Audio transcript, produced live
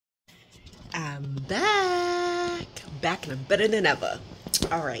I'm back. Back and I'm better than ever.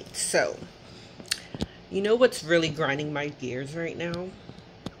 Alright, so you know what's really grinding my gears right now?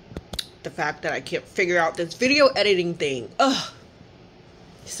 The fact that I can't figure out this video editing thing. Ugh.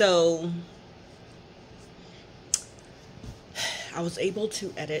 So I was able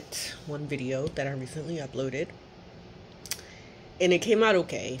to edit one video that I recently uploaded, and it came out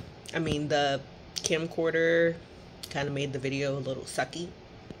okay. I mean, the camcorder kind of made the video a little sucky.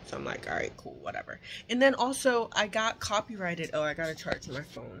 So I'm like, all right, cool, whatever. And then also I got copyrighted. Oh, I got to charge my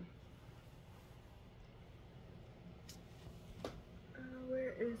phone.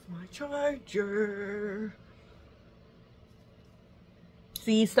 Where is my charger?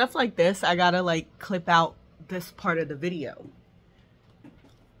 See, stuff like this, I gotta like clip out this part of the video.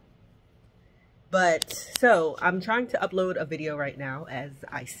 But so I'm trying to upload a video right now as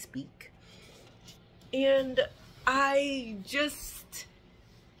I speak. And I just,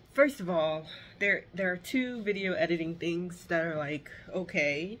 first of all, there are two video editing things that are like,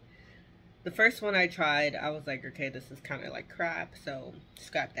 okay. The first one I tried, I was like, okay, this is kind of like crap, so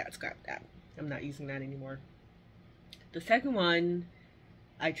scrap that. I'm not using that anymore. The second one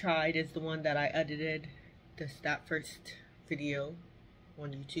I tried is the one that I edited that first video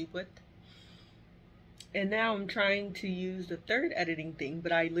on YouTube with. And now I'm trying to use the third editing thing,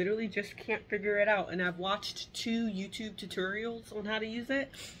 but I literally just can't figure it out. And I've watched 2 YouTube tutorials on how to use it.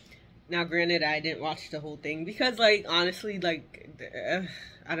 Now, granted, I didn't watch the whole thing because, like, honestly, like,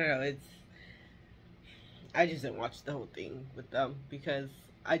 I don't know, I just didn't watch the whole thing with them because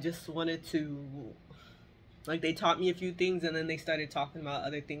I just wanted to, like, they taught me a few things and then they started talking about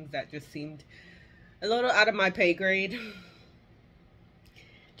other things that just seemed a little out of my pay grade.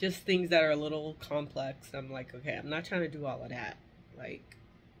 Just things that are a little complex. I'm like, okay, I'm not trying to do all of that. Like,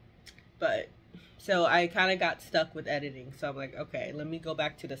 but, so I kind of got stuck with editing. So I'm like, okay, let me go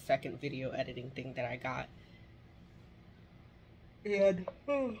back to the second video editing thing that I got. And,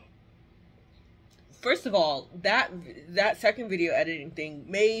 first of all, that second video editing thing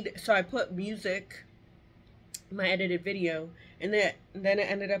made, so I put music in my edited video, and then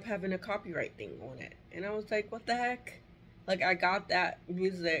it ended up having a copyright thing on it. And I was like, what the heck? Like, I got that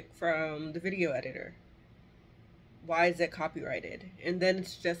music from the video editor. Why is it copyrighted? And then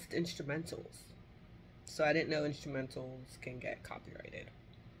it's just instrumentals. So I didn't know instrumentals can get copyrighted.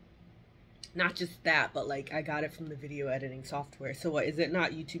 Not just that, but like I got it from the video editing software. So what, is it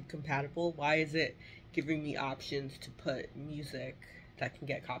not YouTube compatible? Why is it giving me options to put music that can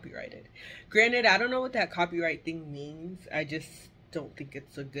get copyrighted? Granted, I don't know what that copyright thing means. I just don't think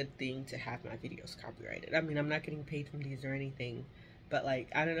it's a good thing to have my videos copyrighted. I mean, I'm not getting paid from these or anything, but like,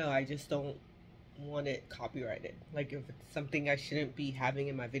 I don't know, I just don't want it copyrighted. Like, if it's something I shouldn't be having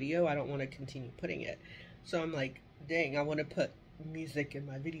in my video, I don't want to continue putting it. So I'm like, dang, I want to put music in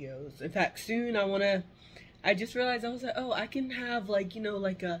my videos. In fact, soon I just realized, I was like, oh, I can have like, you know,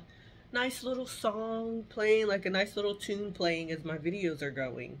 like a nice little song playing, like a nice little tune playing as my videos are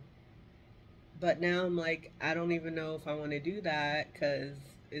going. But now I'm like, I don't even know if I want to do that, because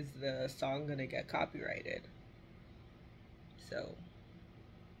is the song gonna get copyrighted? So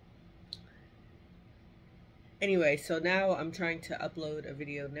anyway, so now I'm trying to upload a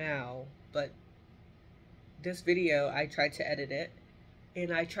video now, but this video, I tried to edit it,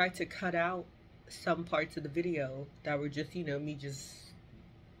 and I tried to cut out some parts of the video that were just, you know, me just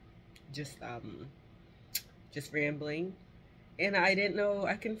rambling. And I didn't know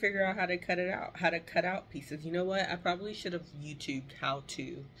I can figure out how to cut it out, how to cut out pieces. You know what? I probably should have YouTubed how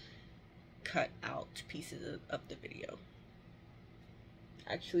to cut out pieces of the video.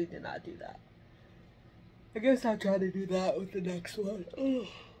 Actually did not do that. I guess I'll try to do that with the next one. Ugh.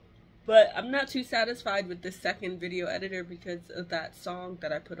 But I'm not too satisfied with the second video editor because of that song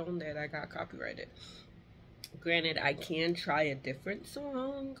that I put on there that got copyrighted. Granted, I can try a different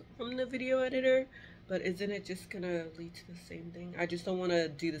song from the video editor, but isn't it just gonna lead to the same thing? I just don't want to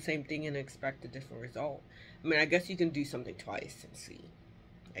do the same thing and expect a different result. I mean, I guess you can do something twice and see,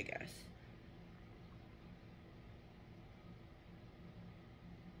 I guess.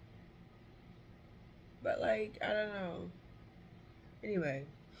 But like, I don't know. Anyway,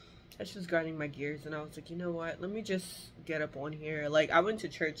 that's just grinding my gears, and I was like, you know what? Let me just get up on here. Like, I went to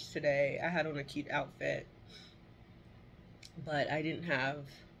church today. I had on a cute outfit, but I didn't have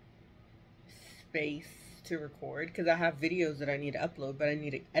space to record because I have videos that I need to upload, but I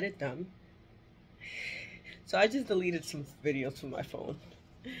need to edit them. So I just deleted some videos from my phone.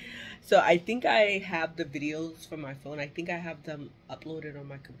 So I think I have the videos from my phone. I think I have them uploaded on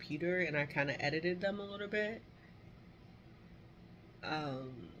my computer, and I kind of edited them a little bit.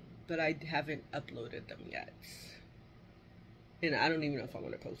 But I haven't uploaded them yet. And I don't even know if I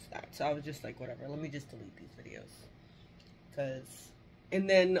want to post that. So I was just like, whatever, let me just delete these videos. And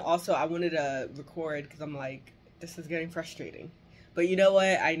then also I wanted to record because I'm like, this is getting frustrating. But you know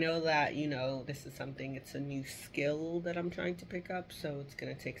what? I know that, you know, this is something, it's a new skill that I'm trying to pick up. So it's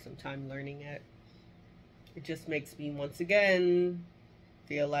going to take some time learning it. It just makes me, once again,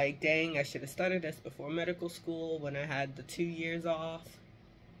 feel like, dang, I should have started this before medical school when I had the 2 years off.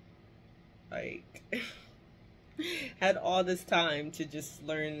 Like, had all this time to just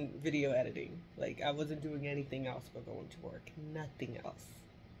learn video editing. Like, I wasn't doing anything else but going to work. Nothing else.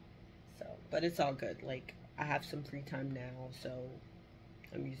 So, but it's all good. Like, I have some free time now, so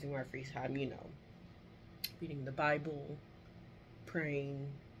I'm using my free time, you know, reading the Bible, praying,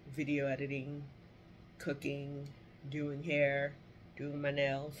 video editing, cooking, doing hair, doing my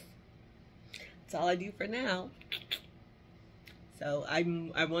nails. That's all I do for now. So I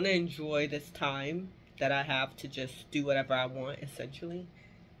want to enjoy this time that I have to just do whatever I want, essentially,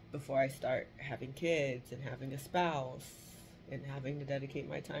 before I start having kids and having a spouse and having to dedicate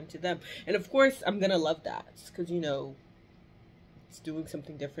my time to them. And of course, I'm gonna love that because, you know, it's doing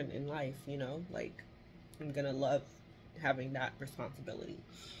something different in life, you know, like I'm gonna love having that responsibility.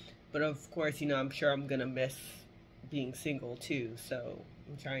 But of course, you know, I'm sure I'm gonna miss being single too. So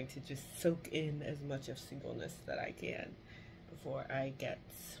I'm trying to just soak in as much of singleness that I can before I get,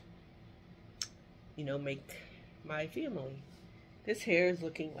 you know, make my family. This hair is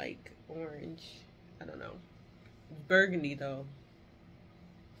looking like orange. I don't know. It's burgundy though.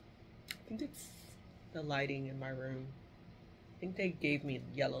 I think it's the lighting in my room. I think they gave me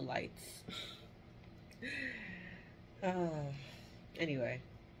yellow lights. Anyway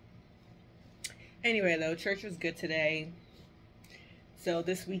though, church was good today. So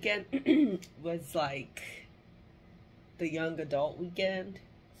this weekend was like the young adult weekend.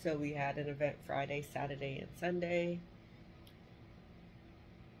 So we had an event Friday, Saturday, and Sunday.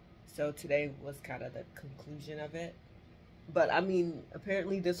 So today was kind of the conclusion of it. But I mean,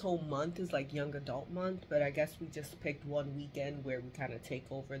 apparently this whole month is like young adult month, but I guess we just picked one weekend where we kind of take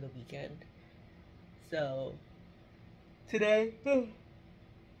over the weekend. So today,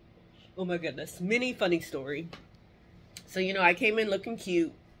 oh my goodness, mini funny story. So, you know, I came in looking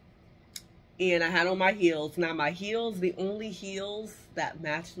cute and I had on my heels. Now my heels, the only heels that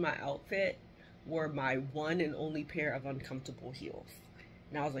matched my outfit were my one and only pair of uncomfortable heels.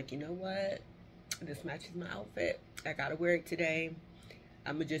 And I was like, you know what? This matches my outfit. I gotta wear it today.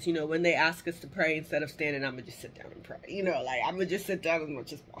 I'm gonna just, you know, when they ask us to pray, instead of standing, I'm gonna just sit down and pray. You know, like, I'm gonna just sit down as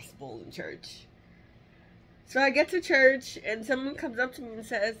much as possible in church. So I get to church, and someone comes up to me and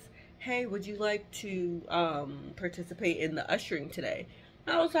says, hey, would you like to participate in the ushering today?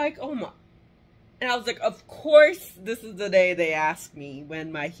 And I was like, oh my. And I was like, of course, this is the day they ask me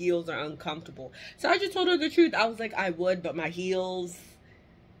when my heels are uncomfortable. So I just told her the truth. I was like, I would, but my heels...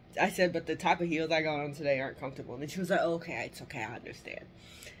 I said, but the type of heels I got on today aren't comfortable. And then she was like, oh, okay, it's okay, I understand.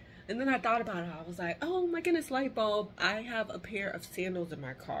 And then I thought about it. I was like, oh my goodness, light bulb. I have a pair of sandals in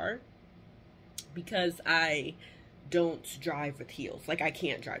my car because I don't drive with heels. Like, I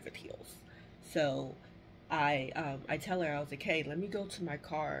can't drive with heels. So I tell her, I was like, hey, let me go to my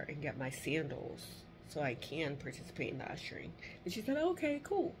car and get my sandals so I can participate in the ushering. And she said, okay,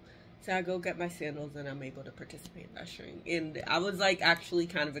 cool. So I go get my sandals and I'm able to participate in ushering. And I was like actually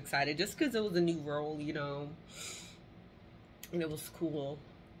kind of excited just because it was a new role, you know. And it was cool.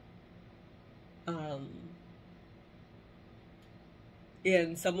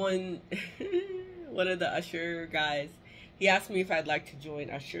 And someone, one of the usher guys, he asked me if I'd like to join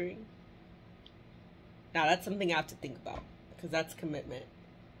ushering. Now that's something I have to think about because that's commitment.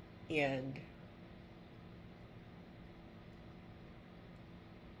 And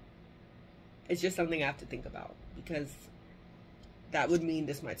it's just something I have to think about because that would mean,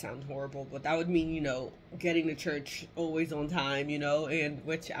 this might sound horrible, but that would mean, you know, getting to church always on time, you know, and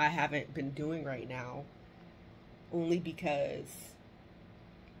which I haven't been doing right now, only because,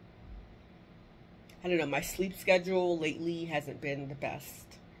 I don't know, my sleep schedule lately hasn't been the best.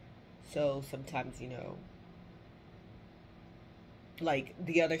 So sometimes, you know, like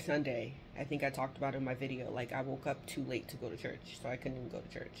the other Sunday, I think I talked about in my video, like I woke up too late to go to church, so I couldn't even go to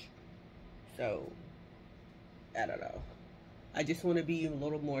church. So, I don't know. I just want to be a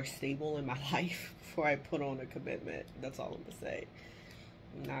little more stable in my life before I put on a commitment. That's all I'm going to say.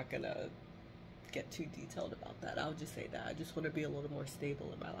 I'm not going to get too detailed about that. I'll just say that. I just want to be a little more stable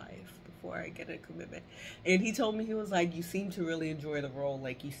in my life before I get a commitment. And he told me, he was like, you seem to really enjoy the role.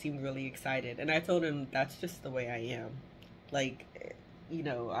 Like, you seem really excited. And I told him, that's just the way I am. Like, you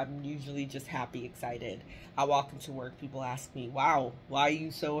know, I'm usually just happy, excited. I walk into work, people ask me, wow, why are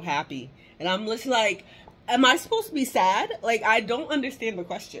you so happy? And I'm just like, am I supposed to be sad? Like, I don't understand the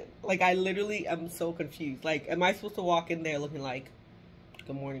question. Like, I literally am so confused. Like, am I supposed to walk in there looking like,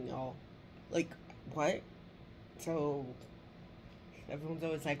 good morning, y'all? Like, what? So, everyone's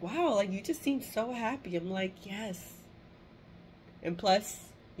always like, wow, like, you just seem so happy. I'm like, yes. And plus,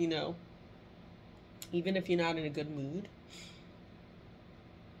 you know, even if you're not in a good mood,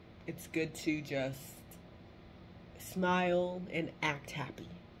 it's good to just smile and act happy.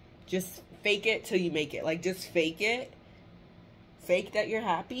 Just fake it till you make it. Like, just fake it. Fake that you're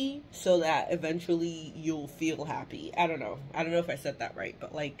happy so that eventually you'll feel happy. I don't know. I don't know if I said that right,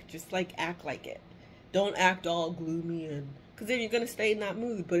 but like, just like act like it. Don't act all gloomy, and because then you're going to stay in that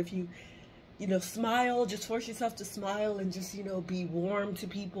mood. But if you know, smile, just force yourself to smile and just, you know, be warm to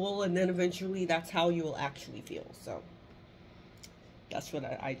people, and then eventually that's how you will actually feel. So that's what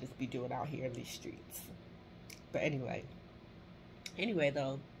I just be doing out here in these streets. But anyway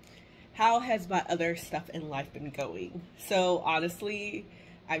though, how has my other stuff in life been going? So honestly,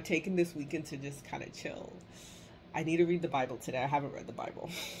 I've taken this weekend to just kind of chill. I need to read the Bible today. I haven't read the Bible.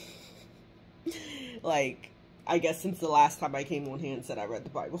 Like, I guess since the last time I came on here and said I read the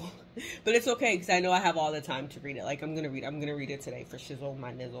Bible. But it's okay, because I know I have all the time to read it. Like, I'm gonna read it today for shizzle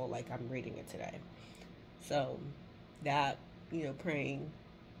my nizzle. Like, I'm reading it today. So that, you know, praying,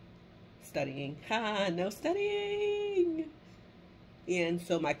 studying. No studying. And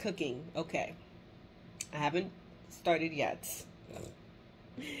so my cooking, okay, I haven't started yet.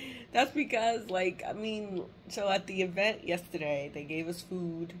 That's because, like, I mean, so at the event yesterday, they gave us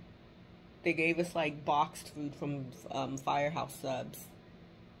food. They gave us, like, boxed food from Firehouse Subs.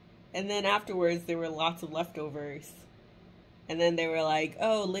 And then afterwards, there were lots of leftovers. And then they were like,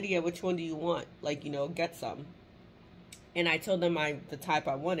 oh, Lydia, which one do you want? Like, you know, get some. And I told them the type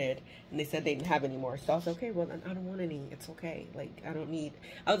I wanted, and they said they didn't have any more. So I was like, okay, well, then I don't want any. It's okay. Like, I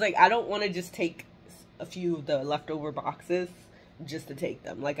was like, I don't want to just take a few of the leftover boxes just to take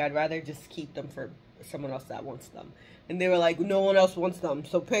them. Like, I'd rather just keep them for someone else that wants them. And they were like, no one else wants them,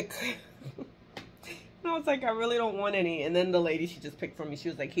 so pick. And I was like, I really don't want any. And then the lady, she just picked from me. She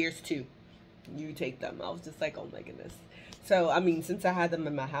was like, here's 2. You take them. I was just like, oh my goodness. So, I mean, since I had them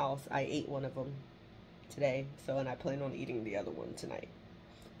in my house, I ate one of them today. So, and I plan on eating the other one tonight.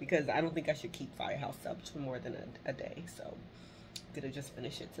 Because I don't think I should keep Firehouse Subs for more than a day. So, I'm going to just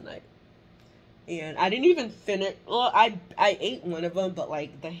finish it tonight. And I didn't even finish. Well, I ate one of them, but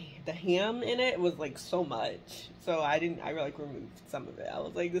like the ham in it was like so much. So I like removed some of it. I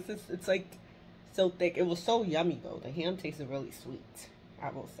was like, it's like so thick. It was so yummy though. The ham tasted really sweet,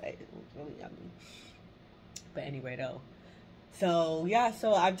 I will say. It was really yummy. But anyway though. So yeah,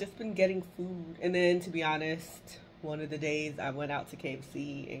 so I've just been getting food. And then to be honest, one of the days I went out to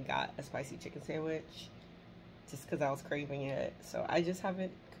KFC and got a spicy chicken sandwich. Just because I was craving it. So I just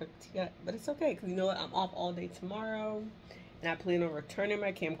haven't cooked yet. But it's okay, because you know what? I'm off all day tomorrow. And I plan on returning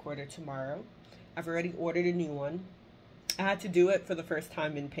my camcorder tomorrow. I've already ordered a new one. I had to do it for the first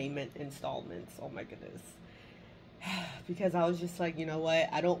time in payment installments. Oh my goodness. Because I was just like, you know what?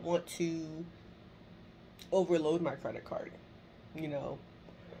 I don't want to overload my credit card. You know?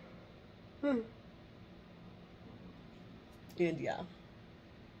 And yeah.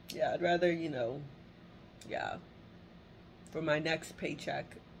 Yeah, I'd rather, you know... Yeah, for my next paycheck,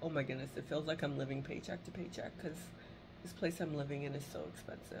 oh my goodness, it feels like I'm living paycheck to paycheck because this place I'm living in is so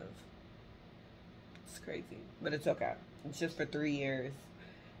expensive. It's crazy, but it's okay. It's just for 3 years,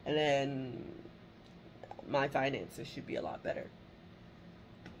 and then my finances should be a lot better.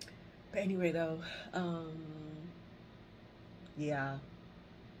 But anyway, though, yeah.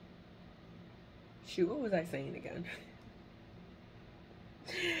 Shoot, what was I saying again?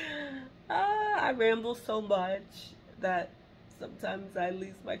 I ramble so much that sometimes I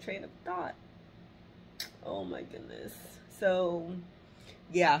lose my train of thought. Oh my goodness. So,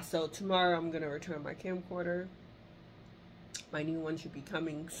 yeah, so tomorrow I'm going to return my camcorder. My new one should be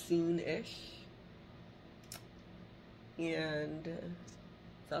coming soon-ish. And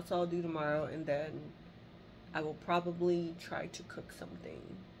so that's all I'll do tomorrow. And then I will probably try to cook something.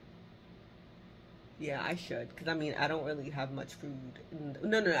 Yeah, I should, because I mean, I don't really have much food.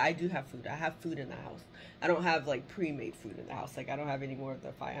 No, I do have food. I have food in the house. I don't have, like, pre-made food in the house. Like, I don't have any more of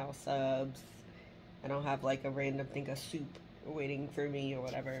the Firehouse Subs. I don't have, like, a random thing of soup waiting for me or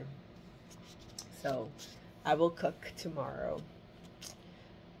whatever. So, I will cook tomorrow.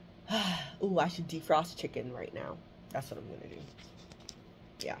 Ooh, I should defrost chicken right now. That's what I'm going to do.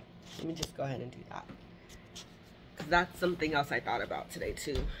 Yeah, let me just go ahead and do that. That's something else I thought about today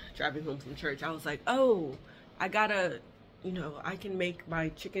too. Driving home from church, I was like, oh, I gotta, you know, I can make my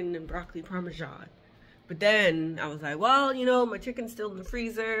chicken and broccoli parmesan. But then I was like, well, you know, my chicken's still in the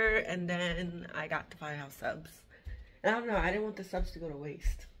freezer. And then I got the Firehouse subs. And I don't know, I didn't want the subs to go to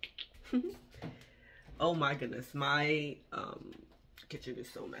waste. Oh my goodness, my kitchen is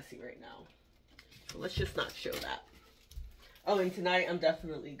so messy right now. So let's just not show that. Oh, and tonight I'm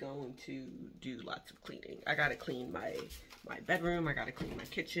definitely going to do lots of cleaning. I gotta clean my bedroom, I gotta clean my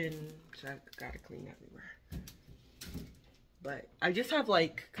kitchen, so I gotta clean everywhere. But I just have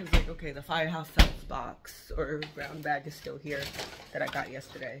like, cause like, okay, the Firehouse subs box or brown bag is still here that I got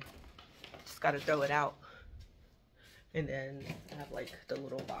yesterday. Just gotta throw it out. And then I have like the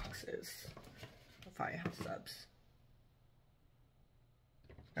little boxes of Firehouse subs.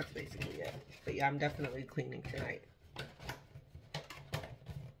 That's basically it. But yeah, I'm definitely cleaning tonight.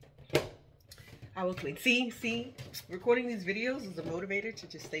 I will clean. See, recording these videos is a motivator to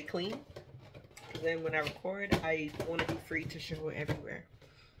just stay clean. And then when I record, I want to be free to show it everywhere.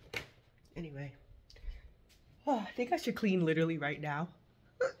 Anyway. Oh, I think I should clean literally right now.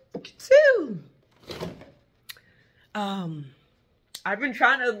 Soon. I've been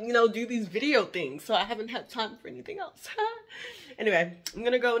trying to, you know, do these video things, so I haven't had time for anything else. Anyway, I'm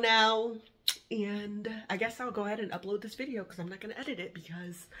gonna go now, and I guess I'll go ahead and upload this video because I'm not gonna edit it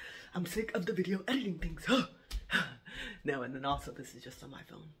because I'm sick of the video editing things. No, and then also this is just on my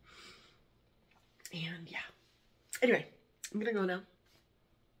phone. And yeah. Anyway, I'm gonna go now.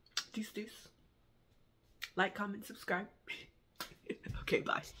 Deuce. Like, comment, subscribe. Okay,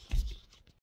 bye.